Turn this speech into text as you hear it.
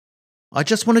I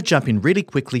just want to jump in really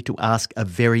quickly to ask a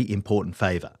very important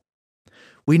favour.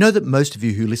 We know that most of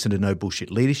you who listen to No Bullshit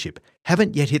Leadership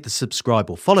haven't yet hit the subscribe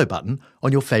or follow button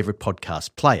on your favourite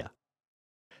podcast player.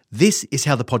 This is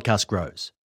how the podcast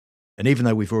grows. And even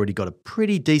though we've already got a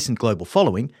pretty decent global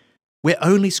following, we're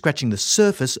only scratching the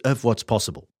surface of what's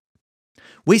possible.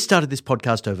 We started this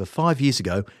podcast over 5 years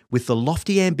ago with the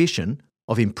lofty ambition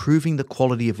of improving the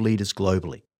quality of leaders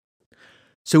globally.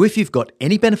 So if you've got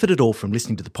any benefit at all from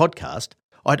listening to the podcast,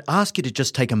 I'd ask you to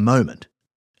just take a moment,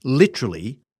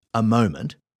 literally a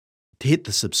moment, to hit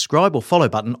the subscribe or follow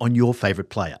button on your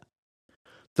favourite player.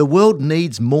 The world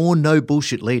needs more no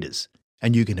bullshit leaders,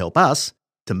 and you can help us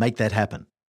to make that happen.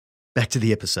 Back to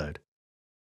the episode.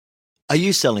 Are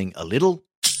you selling a little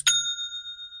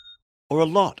or a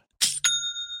lot?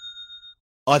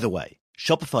 Either way,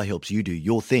 Shopify helps you do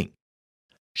your thing.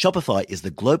 Shopify is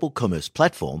the global commerce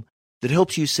platform that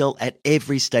helps you sell at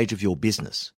every stage of your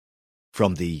business.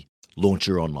 From the launch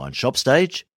your online shop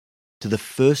stage, to the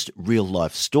first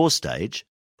real-life store stage,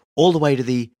 all the way to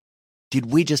the did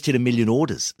we just hit 1 million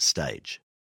orders stage.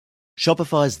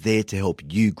 Shopify's there to help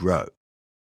you grow.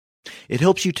 It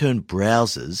helps you turn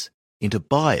browsers into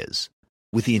buyers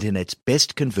with the internet's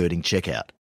best converting checkout.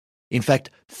 In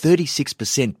fact,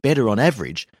 36% better on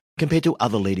average compared to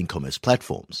other leading commerce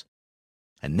platforms.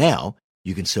 And now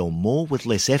you can sell more with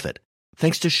less effort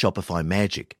thanks to Shopify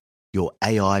Magic, your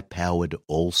AI-powered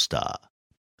all-star.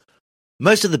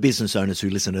 Most of the business owners who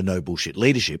listen to No Bullshit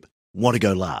Leadership want to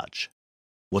go large.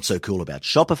 What's so cool about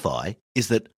Shopify is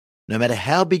that no matter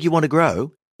how big you want to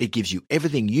grow, it gives you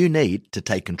everything you need to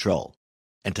take control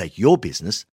and take your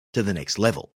business to the next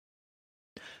level.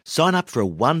 Sign up for a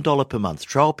 $1 per month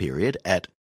trial period at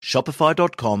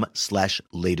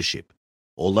shopify.com/leadership,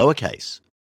 all lowercase.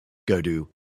 Go to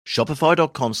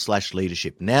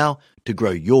shopify.com/leadership now to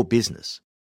grow your business,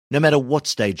 no matter what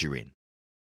stage you're in.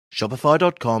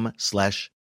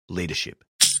 Shopify.com/leadership.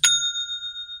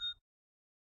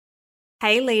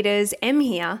 Hey leaders, Em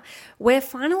here. We're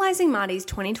finalising Marty's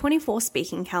 2024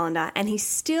 speaking calendar and he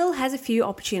still has a few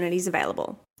opportunities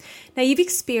available. Now you've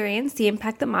experienced the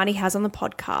impact that Marty has on the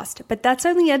podcast, but that's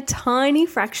only a tiny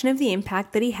fraction of the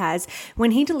impact that he has when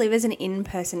he delivers an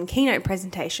in-person keynote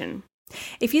presentation.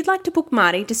 If you'd like to book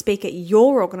Marty to speak at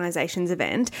your organisation's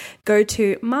event, go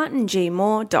to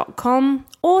martingmoore.com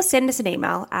or send us an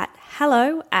email at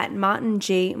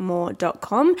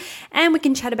hello@martingmoore.com and we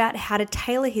can chat about how to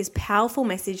tailor his powerful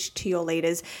message to your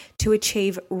leaders to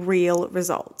achieve real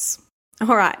results.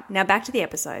 All right, now back to the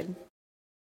episode.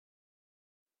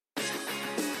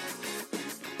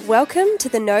 Welcome to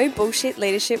the No Bullshit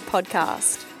Leadership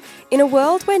Podcast. In a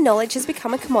world where knowledge has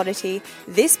become a commodity,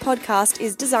 this podcast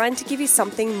is designed to give you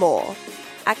something more.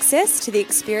 Access to the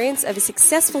experience of a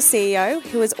successful CEO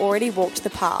who has already walked the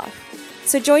path.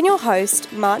 So join your host,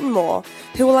 Martin Moore,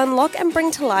 who will unlock and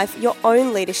bring to life your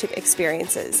own leadership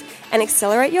experiences and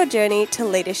accelerate your journey to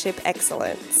leadership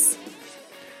excellence.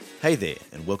 Hey there,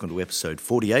 and welcome to episode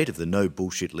 48 of the No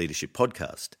Bullshit Leadership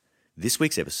Podcast. This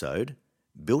week's episode,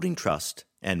 Building Trust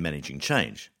and Managing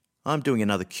Change. I'm doing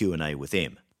another Q&A with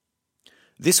Em.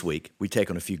 This week, we take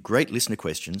on a few great listener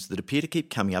questions that appear to keep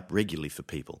coming up regularly for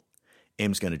people.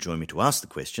 Em's going to join me to ask the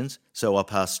questions, so I'll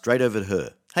pass straight over to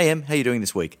her. Hey Em, how are you doing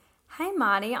this week? Hey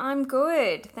Marty, I'm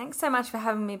good. Thanks so much for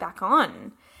having me back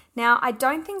on. Now, I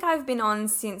don't think I've been on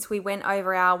since we went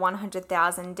over our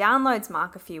 100,000 downloads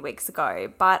mark a few weeks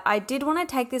ago, but I did want to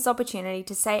take this opportunity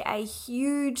to say a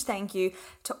huge thank you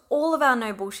to all of our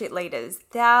No Bullshit leaders.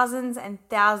 Thousands and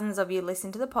thousands of you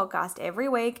listen to the podcast every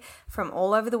week from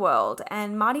all over the world,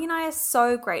 and Marty and I are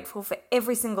so grateful for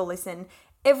every single listen,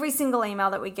 every single email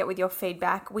that we get with your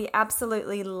feedback. We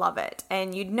absolutely love it,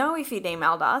 and you'd know if you'd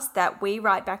emailed us that we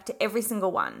write back to every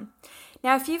single one.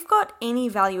 Now, if you've got any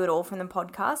value at all from the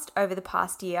podcast over the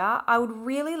past year, I would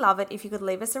really love it if you could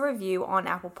leave us a review on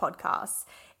Apple Podcasts.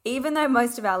 Even though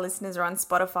most of our listeners are on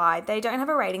Spotify, they don't have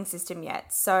a rating system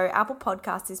yet, so Apple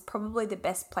Podcasts is probably the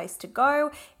best place to go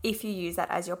if you use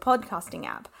that as your podcasting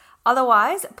app.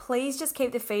 Otherwise, please just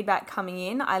keep the feedback coming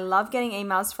in. I love getting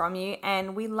emails from you,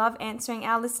 and we love answering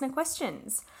our listener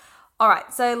questions. All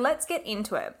right, so let's get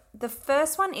into it. The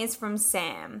first one is from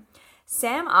Sam.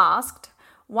 Sam asked,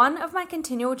 one of my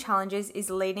continual challenges is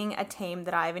leading a team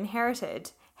that I've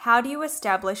inherited. How do you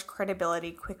establish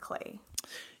credibility quickly?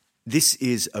 This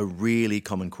is a really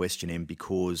common question, Em,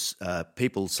 because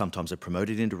people sometimes are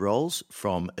promoted into roles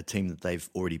from a team that they've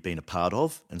already been a part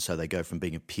of, and so they go from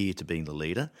being a peer to being the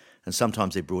leader, and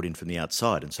sometimes they're brought in from the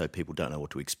outside, and so people don't know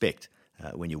what to expect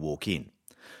when you walk in.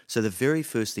 So the very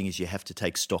first thing is you have to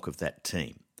take stock of that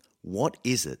team. What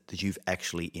is it that you've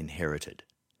actually inherited?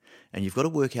 and you've got to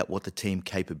work out what the team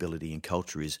capability and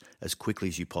culture is as quickly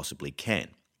as you possibly can.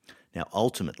 Now,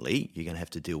 ultimately, you're going to have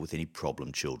to deal with any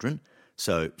problem children.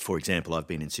 So, for example, I've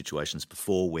been in situations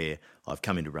before where I've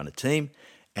come in to run a team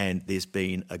and there's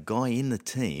been a guy in the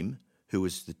team who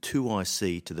was the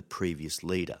 2IC to the previous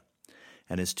leader.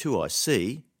 And as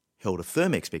 2IC, held a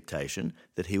firm expectation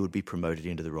that he would be promoted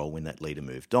into the role when that leader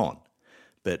moved on.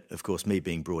 But, of course, me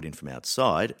being brought in from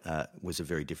outside was a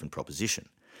very different proposition.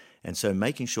 And so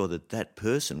making sure that that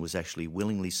person was actually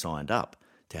willingly signed up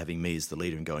to having me as the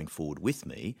leader and going forward with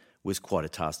me was quite a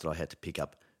task that I had to pick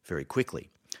up very quickly.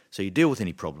 So you deal with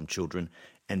any problem children,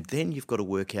 and then you've got to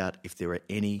work out if there are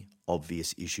any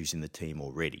obvious issues in the team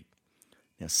already.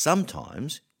 Now,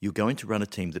 sometimes you're going to run a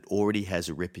team that already has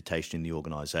a reputation in the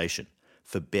organisation,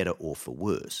 for better or for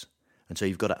worse. And so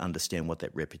you've got to understand what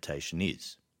that reputation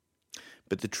is.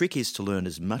 But the trick is to learn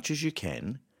as much as you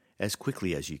can, as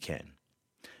quickly as you can.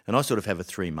 And I sort of have a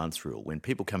 3-month rule. When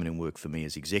people come in and work for me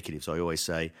as executives, I always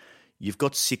say, you've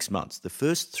got 6 months. The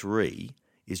first 3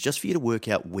 is just for you to work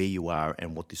out where you are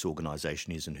and what this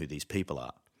organisation is and who these people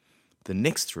are. The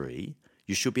next 3,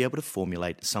 you should be able to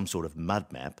formulate some sort of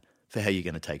mud map for how you're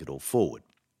going to take it all forward.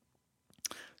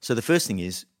 So the first thing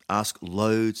is ask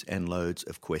loads and loads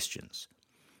of questions.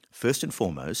 First and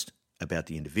foremost, about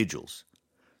the individuals.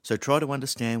 So try to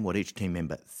understand what each team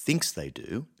member thinks they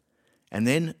do, and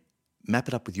then map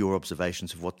it up with your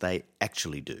observations of what they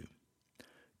actually do.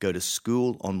 Go to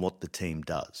school on what the team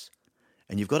does.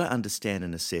 And you've got to understand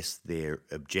and assess their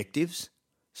objectives.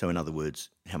 So in other words,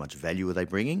 how much value are they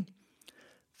bringing?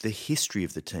 The history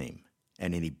of the team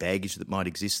and any baggage that might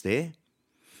exist there.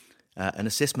 An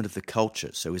assessment of the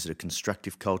culture. So is it a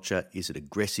constructive culture? Is it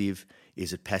aggressive?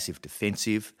 Is it passive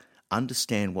defensive?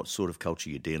 Understand what sort of culture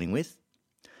you're dealing with.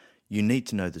 You need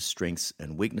to know the strengths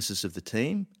and weaknesses of the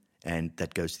team, and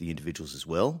that goes to the individuals as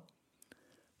well.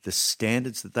 The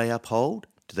standards that they uphold.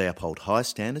 Do they uphold high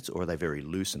standards or are they very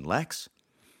loose and lax?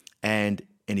 And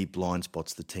any blind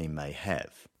spots the team may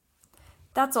have.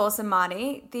 That's awesome,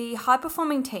 Marty. The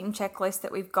high-performing team checklist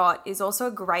that we've got is also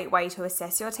a great way to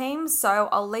assess your team, so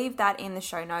I'll leave that in the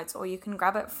show notes, or you can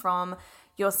grab it from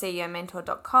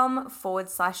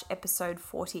yourceomentor.com/episode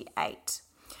 48.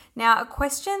 Now, a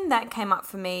question that came up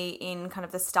for me in kind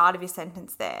of the start of your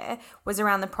sentence there was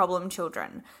around the problem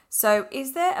children. So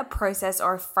is there a process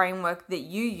or a framework that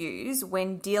you use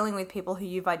when dealing with people who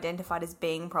you've identified as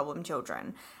being problem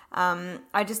children?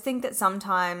 I just think that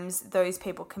sometimes those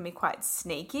people can be quite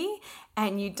sneaky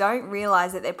and you don't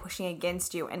realize that they're pushing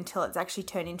against you until it's actually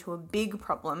turned into a big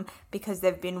problem because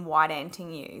they've been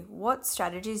white-anting you. What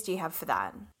strategies do you have for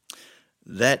that?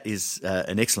 That is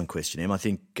an excellent question, Em. I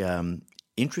think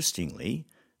interestingly,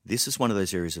 this is one of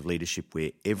those areas of leadership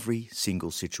where every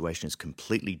single situation is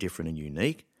completely different and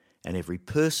unique, and every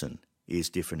person is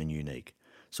different and unique.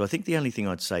 So I think the only thing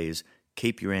I'd say is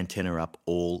keep your antenna up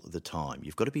all the time.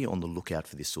 You've got to be on the lookout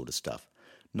for this sort of stuff.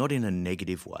 Not in a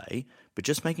negative way, but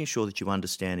just making sure that you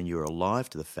understand and you're alive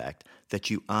to the fact that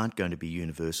you aren't going to be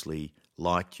universally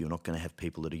liked. You're not going to have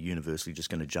people that are universally just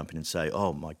going to jump in and say,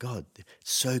 oh my God,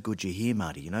 it's so good you're here,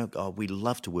 Marty. We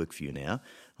love to work for you now.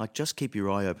 Like, just keep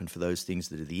your eye open for those things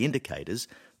that are the indicators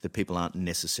that people aren't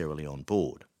necessarily on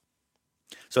board.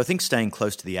 So I think staying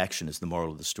close to the action is the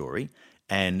moral of the story.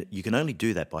 And you can only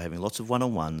do that by having lots of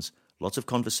one-on-ones, lots of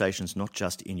conversations, not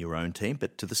just in your own team,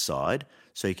 but to the side,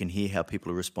 so you can hear how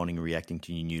people are responding and reacting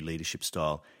to your new leadership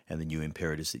style and the new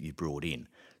imperatives that you brought in.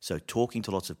 So talking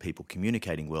to lots of people,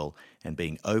 communicating well, and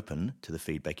being open to the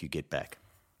feedback you get back.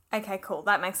 Okay, cool.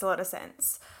 That makes a lot of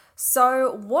sense.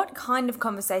 So what kind of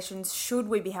conversations should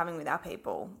we be having with our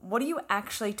people? What are you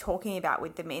actually talking about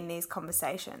with them in these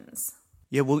conversations?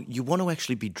 Yeah, well, you want to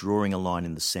actually be drawing a line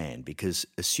in the sand, because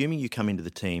assuming you come into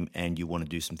the team and you want to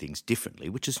do some things differently,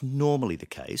 which is normally the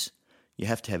case, you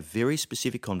have to have very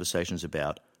specific conversations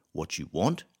about what you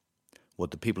want,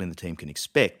 what the people in the team can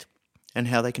expect, and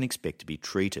how they can expect to be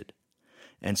treated.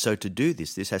 And so to do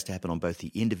this has to happen on both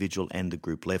the individual and the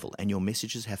group level, and your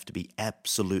messages have to be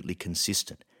absolutely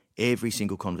consistent. Every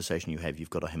single conversation you have, you've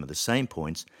got to hammer the same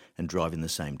points and drive in the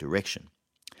same direction.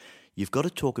 You've got to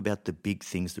talk about the big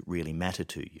things that really matter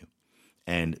to you,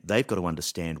 and they've got to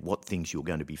understand what things you're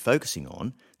going to be focusing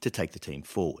on to take the team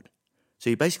forward. So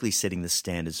you're basically setting the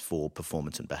standards for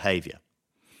performance and behaviour.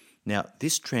 Now,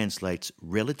 this translates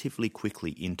relatively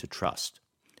quickly into trust.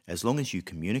 As long as you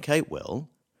communicate well,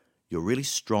 you're really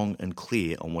strong and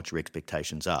clear on what your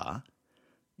expectations are.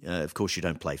 Of course, you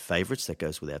don't play favourites, that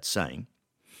goes without saying.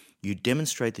 You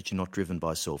demonstrate that you're not driven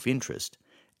by self-interest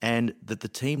and that the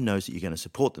team knows that you're going to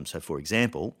support them. So, for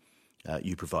example,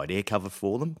 you provide air cover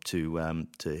for them to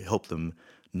help them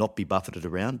not be buffeted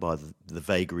around by the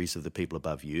vagaries of the people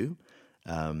above you.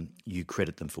 You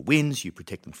credit them for wins, you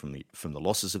protect them from the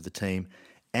losses of the team,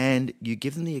 and you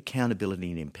give them the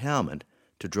accountability and empowerment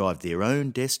to drive their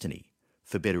own destiny,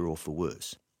 for better or for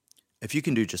worse. If you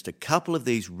can do just a couple of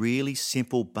these really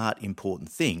simple but important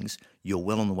things, you're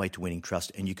well on the way to winning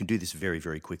trust, and you can do this very,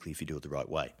 very quickly if you do it the right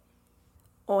way.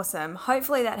 Awesome.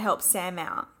 Hopefully that helps Sam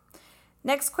out.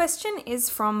 Next question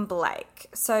is from Blake.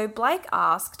 So Blake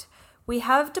asked, we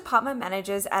have department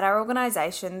managers at our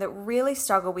organisation that really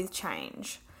struggle with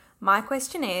change. My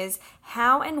question is,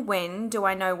 how and when do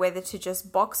I know whether to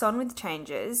just box on with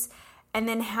changes? And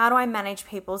then how do I manage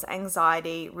people's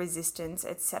anxiety, resistance,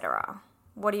 etc.?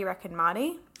 What do you reckon,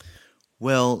 Marty?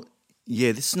 Well,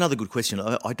 yeah, this is another good question.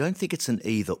 I don't think it's an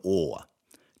either or.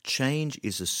 Change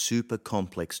is a super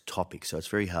complex topic, so it's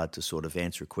very hard to sort of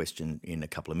answer a question in a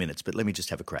couple of minutes, but let me just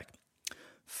have a crack.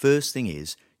 First thing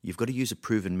is, you've got to use a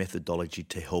proven methodology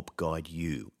to help guide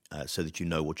you so that you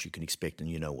know what you can expect and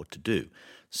you know what to do.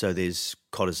 So there's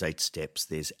Kotter's 8 steps,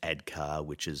 there's ADKAR,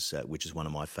 which is one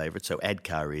of my favourites. So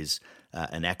ADKAR is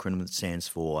an acronym that stands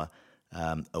for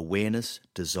awareness,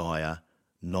 desire,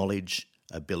 knowledge,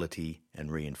 ability,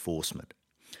 and reinforcement.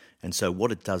 And so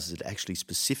what it does is it actually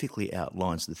specifically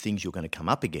outlines the things you're going to come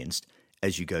up against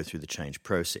as you go through the change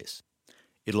process.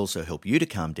 It'll also help you to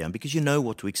calm down because you know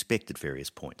what to expect at various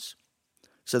points.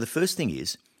 So the first thing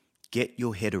is, get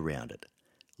your head around it.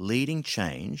 Leading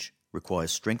change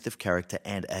requires strength of character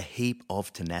and a heap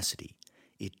of tenacity.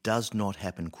 It does not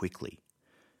happen quickly.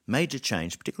 Major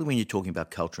change, particularly when you're talking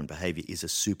about culture and behaviour, is a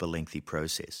super lengthy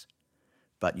process.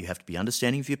 But you have to be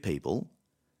understanding of your people.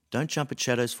 Don't jump at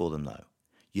shadows for them though.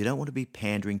 You don't want to be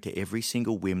pandering to every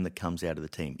single whim that comes out of the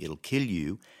team. It'll kill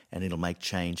you and it'll make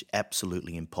change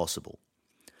absolutely impossible.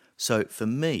 So for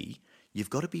me, you've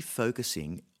got to be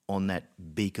focusing on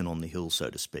that beacon on the hill, so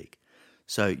to speak.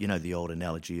 So, you know, the old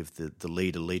analogy of the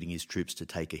leader leading his troops to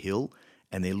take a hill,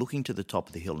 and they're looking to the top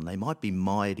of the hill, and they might be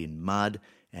mired in mud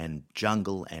and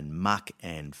jungle and muck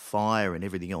and fire and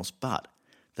everything else, but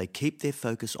they keep their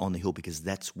focus on the hill because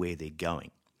that's where they're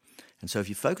going. And so if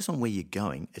you focus on where you're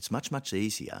going, it's much, much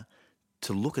easier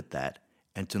to look at that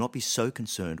and to not be so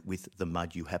concerned with the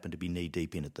mud you happen to be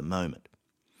knee-deep in at the moment.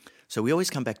 So we always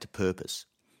come back to purpose.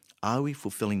 Are we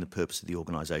fulfilling the purpose of the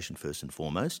organisation first and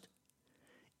foremost?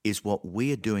 Is what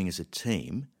we are doing as a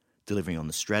team delivering on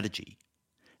the strategy?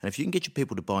 And if you can get your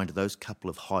people to buy into those couple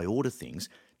of high-order things,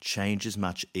 change is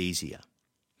much easier.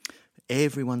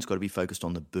 Everyone's got to be focused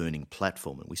on the burning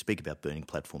platform, and we speak about burning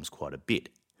platforms quite a bit.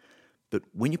 But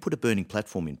when you put a burning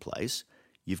platform in place,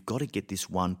 you've got to get this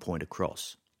one point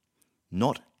across.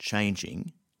 Not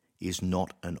changing is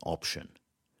not an option.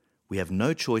 We have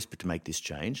no choice but to make this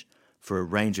change for a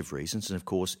range of reasons, and of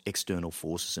course external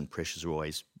forces and pressures are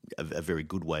always a very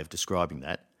good way of describing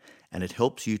that, and it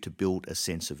helps you to build a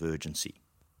sense of urgency.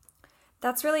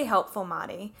 That's really helpful,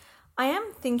 Marty. I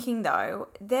am thinking though,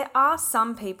 there are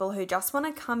some people who just want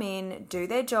to come in, do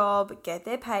their job, get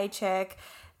their paycheck.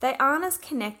 They aren't as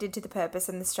connected to the purpose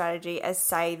and the strategy as,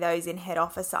 say, those in head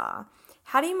office are.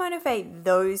 How do you motivate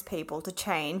those people to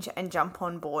change and jump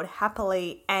on board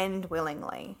happily and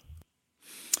willingly?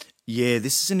 Yeah,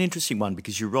 this is an interesting one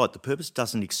because you're right, the purpose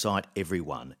doesn't excite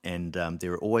everyone, and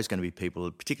there are always going to be people,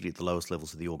 particularly at the lowest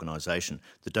levels of the organisation,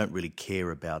 that don't really care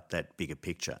about that bigger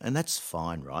picture, and that's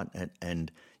fine, right?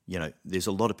 And you know, there's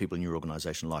a lot of people in your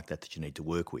organisation like that you need to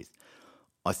work with.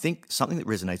 I think something that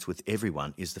resonates with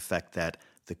everyone is the fact that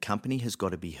the company has got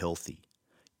to be healthy.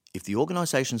 If the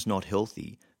organisation's not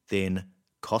healthy, then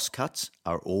cost cuts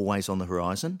are always on the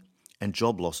horizon and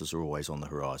job losses are always on the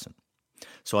horizon.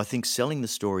 So I think selling the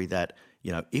story that,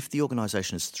 you know, if the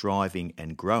organisation is thriving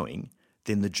and growing,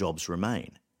 then the jobs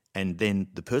remain. And then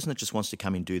the person that just wants to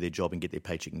come in, do their job and get their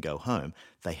paycheck and go home,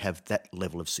 they have that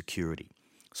level of security.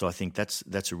 So I think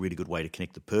that's a really good way to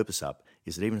connect the purpose up,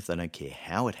 is that even if they don't care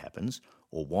how it happens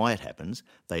or why it happens,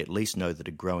 they at least know that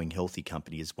a growing, healthy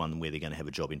company is one where they're going to have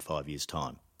a job in 5 years'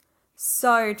 time.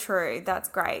 So true. That's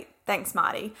great. Thanks,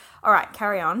 Marty. All right,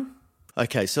 carry on.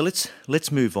 Okay, so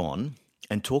let's move on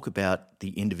and talk about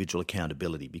the individual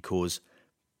accountability, because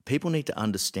people need to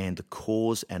understand the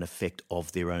cause and effect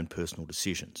of their own personal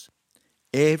decisions.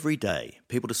 Every day,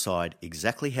 people decide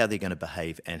exactly how they're going to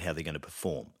behave and how they're going to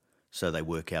perform. So they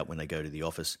work out when they go to the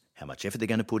office how much effort they're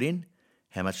going to put in,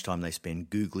 how much time they spend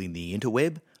Googling the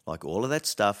interweb. Like, all of that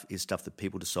stuff is stuff that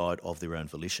people decide of their own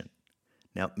volition.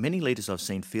 Now, many leaders I've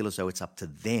seen feel as though it's up to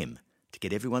them to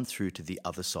get everyone through to the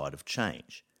other side of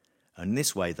change. And in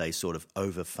this way, they sort of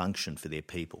over-function for their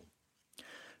people.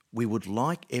 We would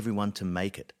like everyone to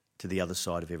make it to the other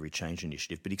side of every change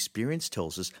initiative, but experience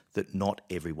tells us that not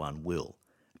everyone will.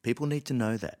 People need to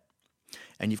know that.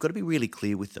 And you've got to be really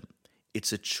clear with them.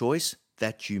 It's a choice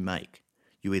that you make.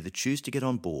 You either choose to get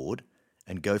on board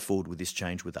and go forward with this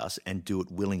change with us and do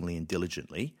it willingly and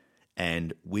diligently,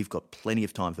 and we've got plenty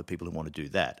of time for people who want to do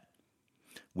that.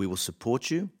 We will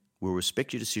support you. We'll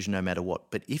respect your decision no matter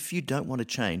what. But if you don't want to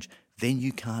change, then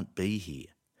you can't be here.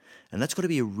 And that's got to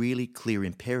be a really clear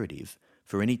imperative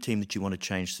for any team that you want to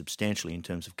change substantially in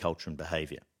terms of culture and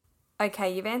behaviour.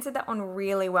 Okay, you've answered that one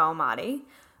really well, Marty.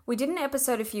 We did an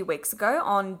episode a few weeks ago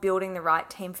on building the right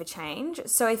team for change.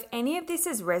 So if any of this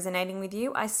is resonating with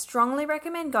you, I strongly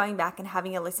recommend going back and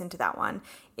having a listen to that one.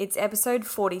 It's episode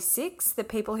 46, The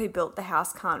People Who Built the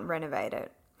House Can't Renovate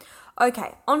It.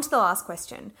 Okay, on to the last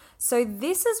question. So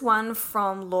this is one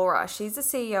from Laura. She's the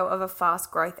CEO of a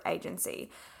fast growth agency.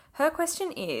 Her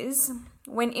question is,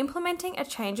 when implementing a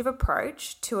change of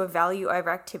approach to a value over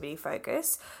activity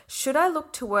focus, should I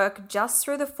look to work just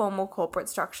through the formal corporate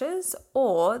structures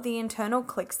or the internal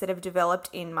cliques that have developed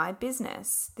in my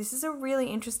business? This is a really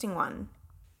interesting one.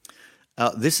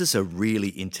 This is a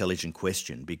really intelligent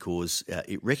question because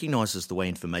it recognises the way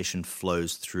information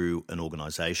flows through an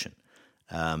organisation.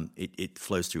 It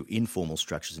flows through informal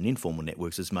structures and informal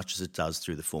networks as much as it does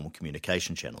through the formal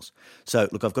communication channels. So,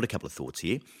 look, I've got a couple of thoughts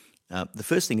here. The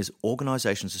first thing is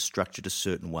organisations are structured a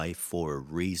certain way for a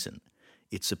reason.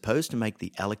 It's supposed to make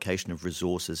the allocation of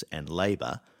resources and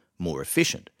labour more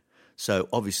efficient. So,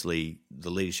 obviously,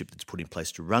 the leadership that's put in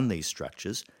place to run these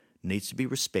structures needs to be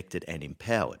respected and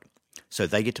empowered. So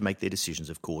they get to make their decisions,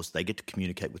 of course. They get to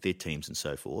communicate with their teams and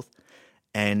so forth.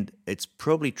 And it's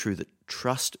probably true that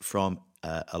trust from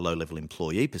a low-level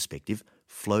employee perspective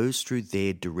flows through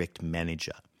their direct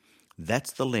manager.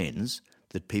 That's the lens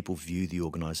that people view the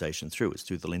organisation through. It's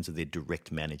through the lens of their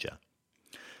direct manager.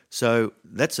 So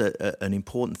that's an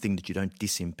important thing, that you don't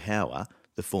disempower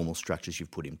the formal structures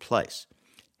you've put in place.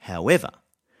 However,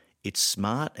 it's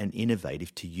smart and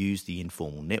innovative to use the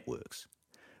informal networks.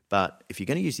 But if you're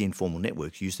going to use the informal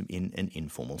networks, use them in an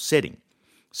informal setting.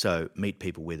 So meet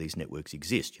people where these networks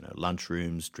exist,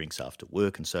 lunchrooms, drinks after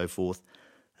work and so forth.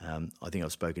 I think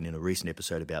I've spoken in a recent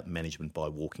episode about management by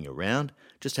walking around.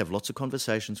 Just have lots of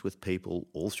conversations with people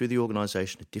all through the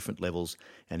organisation at different levels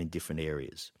and in different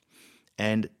areas.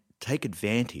 And take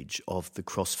advantage of the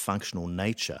cross-functional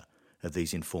nature of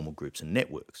these informal groups and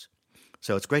networks.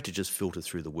 So it's great to just filter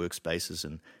through the workspaces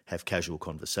and have casual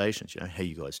conversations. How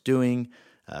you guys doing?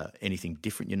 Anything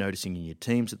different you're noticing in your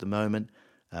teams at the moment?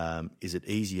 Is it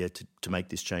easier to make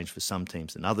this change for some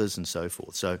teams than others, and so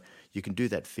forth? So you can do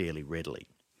that fairly readily.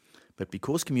 But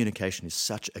because communication is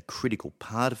such a critical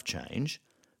part of change,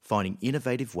 finding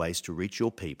innovative ways to reach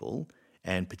your people,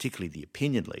 and particularly the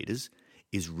opinion leaders,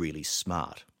 is really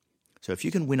smart. So if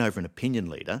you can win over an opinion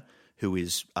leader, who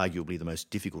is arguably the most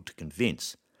difficult to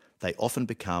convince, they often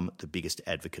become the biggest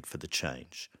advocate for the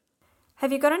change.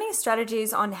 Have you got any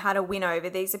strategies on how to win over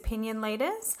these opinion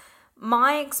leaders?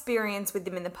 My experience with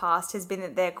them in the past has been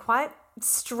that they're quite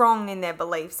strong in their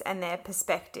beliefs and their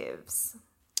perspectives.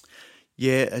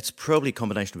 Yeah, it's probably a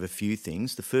combination of a few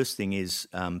things. The first thing is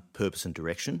purpose and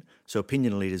direction. So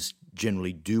opinion leaders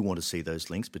generally do want to see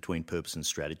those links between purpose and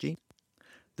strategy.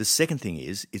 The second thing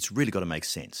is it's really got to make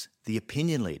sense. The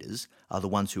opinion leaders are the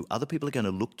ones who other people are going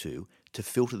to look to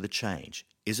filter the change.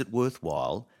 Is it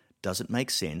worthwhile? Does it make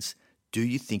sense? Do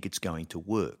you think it's going to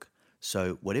work?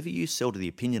 So whatever you sell to the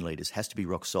opinion leaders has to be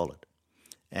rock solid.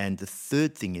 And the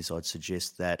third thing is I'd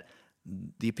suggest that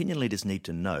the opinion leaders need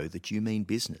to know that you mean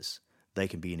business. They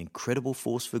can be an incredible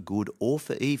force for good or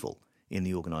for evil in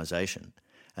the organisation.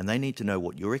 And they need to know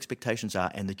what your expectations are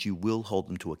and that you will hold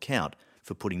them to account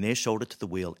for putting their shoulder to the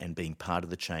wheel and being part of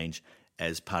the change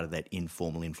as part of that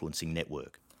informal influencing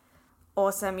network.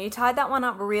 Awesome. You tied that one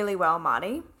up really well,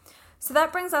 Marty. So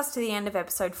that brings us to the end of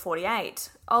episode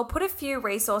 48. I'll put a few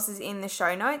resources in the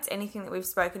show notes, anything that we've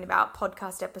spoken about,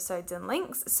 podcast episodes and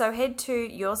links. So head to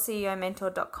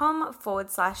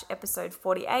yourceomentor.com/episode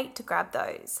 48 to grab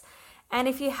those. And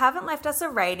if you haven't left us a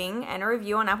rating and a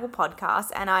review on Apple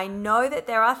Podcasts, and I know that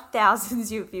there are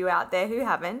thousands of you out there who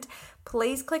haven't,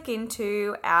 please click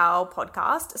into our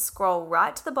podcast, scroll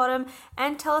right to the bottom,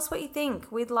 and tell us what you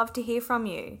think. We'd love to hear from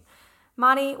you.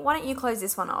 Marty, why don't you close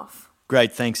this one off?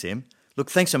 Great, thanks, Em.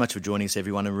 Look, thanks so much for joining us,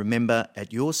 everyone. And remember,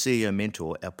 at Your CEO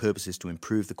Mentor, our purpose is to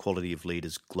improve the quality of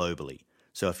leaders globally.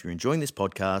 So if you're enjoying this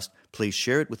podcast, please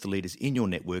share it with the leaders in your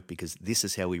network, because this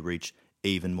is how we reach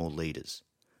even more leaders.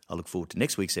 I look forward to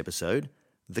next week's episode,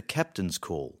 The Captain's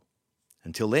Call.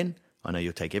 Until then, I know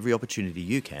you'll take every opportunity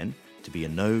you can to be a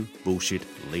no bullshit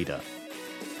leader.